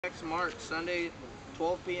Next March, Sunday,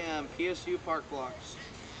 12 p.m. PSU Park Blocks.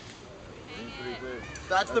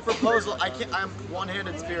 That's the proposal. I'm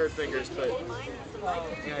one-handed spirit fingers, but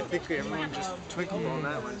yeah, I think everyone just twinkled on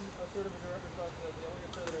that one.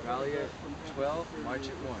 Rally at 12, march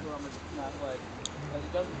at 1.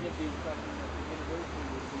 It doesn't give the impression that the university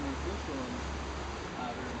would be official.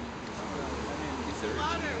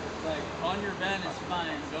 Like on your van is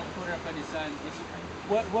fine. Don't put up any signs.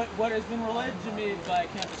 What has been relayed to me by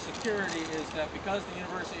campus security is that because the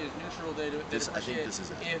university is neutral, they appreciate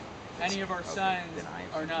if any of our signs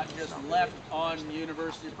are not just left on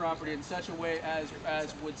university property in such a way as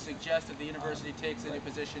would suggest that the university takes any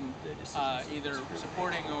position either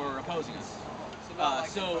supporting or opposing us.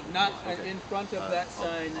 So not in front of that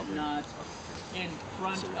sign, not in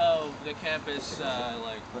front of the campus,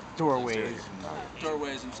 like Doorways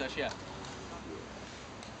and such. Yeah.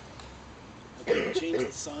 Okay, change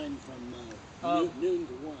the sign from noon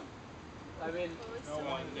to 1. I mean,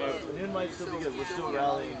 noon might still be good. We're still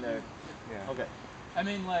rallying there. Yeah. Okay. I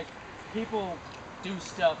mean, like, people do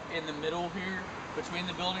stuff in the middle here between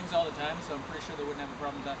the buildings all the time, so I'm pretty sure they wouldn't have a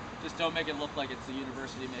problem with that. Just don't make it look like it's the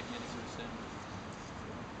university making any sort of stand.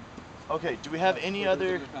 Okay. Do we have any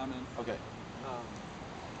other? Okay.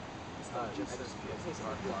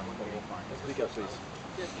 Speak up, please.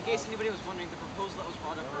 In case anybody was wondering, the proposal that was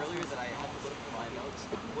brought up earlier that I had to look through my notes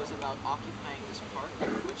was about occupying this park,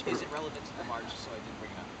 which isn't relevant to the march, so I didn't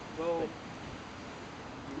bring it up. Well,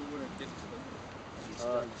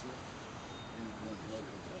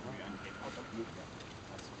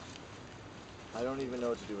 I don't even know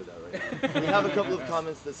what to do with that right now. We have a couple of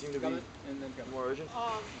comments that seem to be more urgent.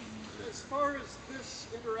 As far as this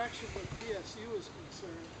interaction with PSU is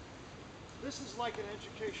concerned, this is like an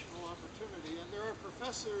educational opportunity, and there are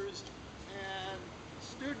professors and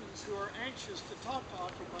students who are anxious to talk to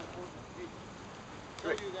Occupy Portland people.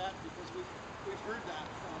 Tell you that because we've heard that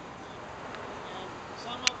from them, and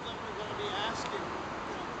some of them are going to be asking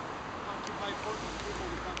Occupy Portland people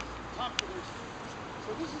to come talk to their students.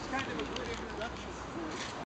 So this is kind of a good introduction for